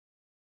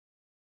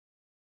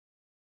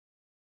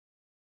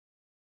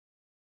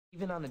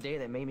Even on the day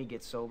that made me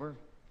get sober,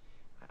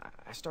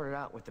 I started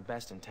out with the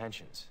best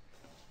intentions.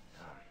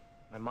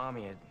 My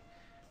mommy had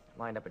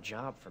lined up a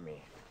job for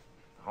me.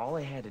 All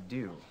I had to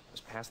do was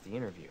pass the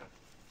interview.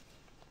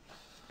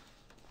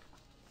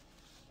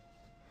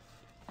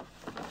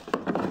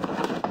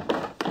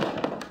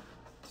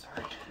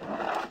 Sorry.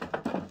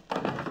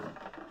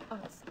 Oh,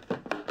 it's...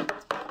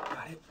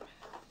 Got it?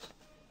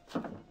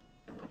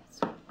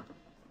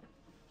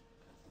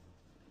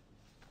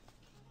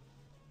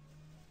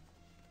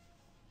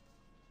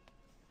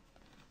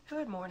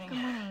 Good morning. Good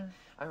morning.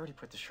 I already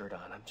put the shirt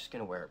on. I'm just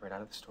gonna wear it right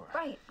out of the store.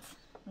 Right.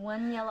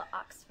 One yellow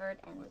Oxford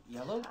and a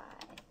Yellow? tie.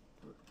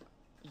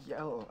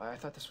 Yellow? I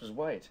thought this was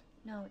white.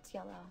 No, it's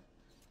yellow.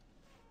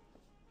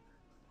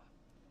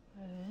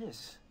 It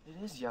is. It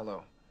is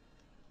yellow.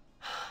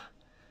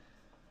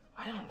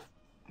 I don't...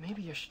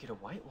 Maybe I should get a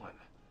white one.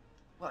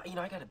 Well, you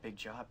know, I got a big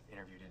job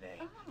interview today.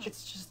 Oh.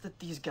 It's just that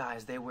these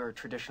guys, they wear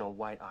traditional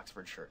white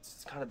Oxford shirts.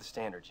 It's kind of the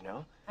standard, you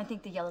know? I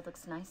think the yellow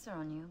looks nicer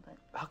on you, but...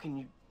 How can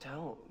you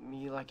tell me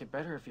you like it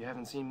better if you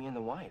haven't seen me in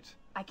the white?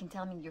 I can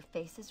tell your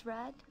face is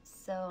red,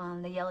 so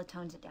the yellow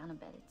tones it down a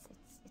bit.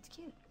 It's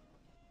cute.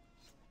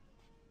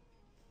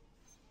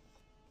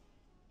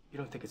 You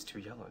don't think it's too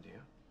yellow, do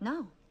you?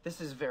 No.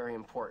 This is very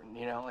important,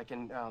 you know? Like,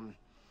 I'm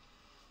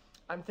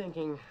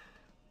thinking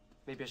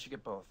maybe I should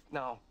get both.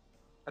 No,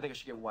 I think I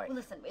should get white. Well,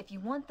 listen, if you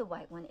want the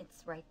white one,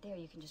 it's right there.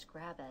 You can just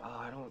grab it. Oh,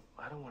 I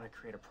don't want to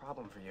create a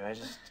problem for you. I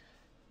just...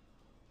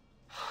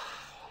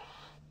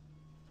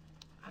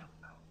 I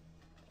don't know.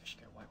 I should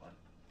get a white one.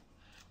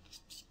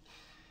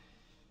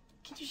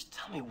 Can you just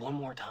tell me one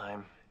more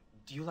time,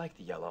 do you like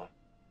the yellow?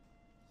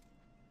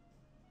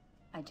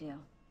 I do.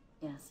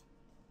 Yes.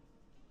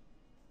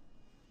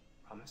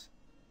 Promise?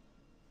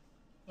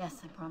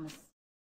 Yes, I promise.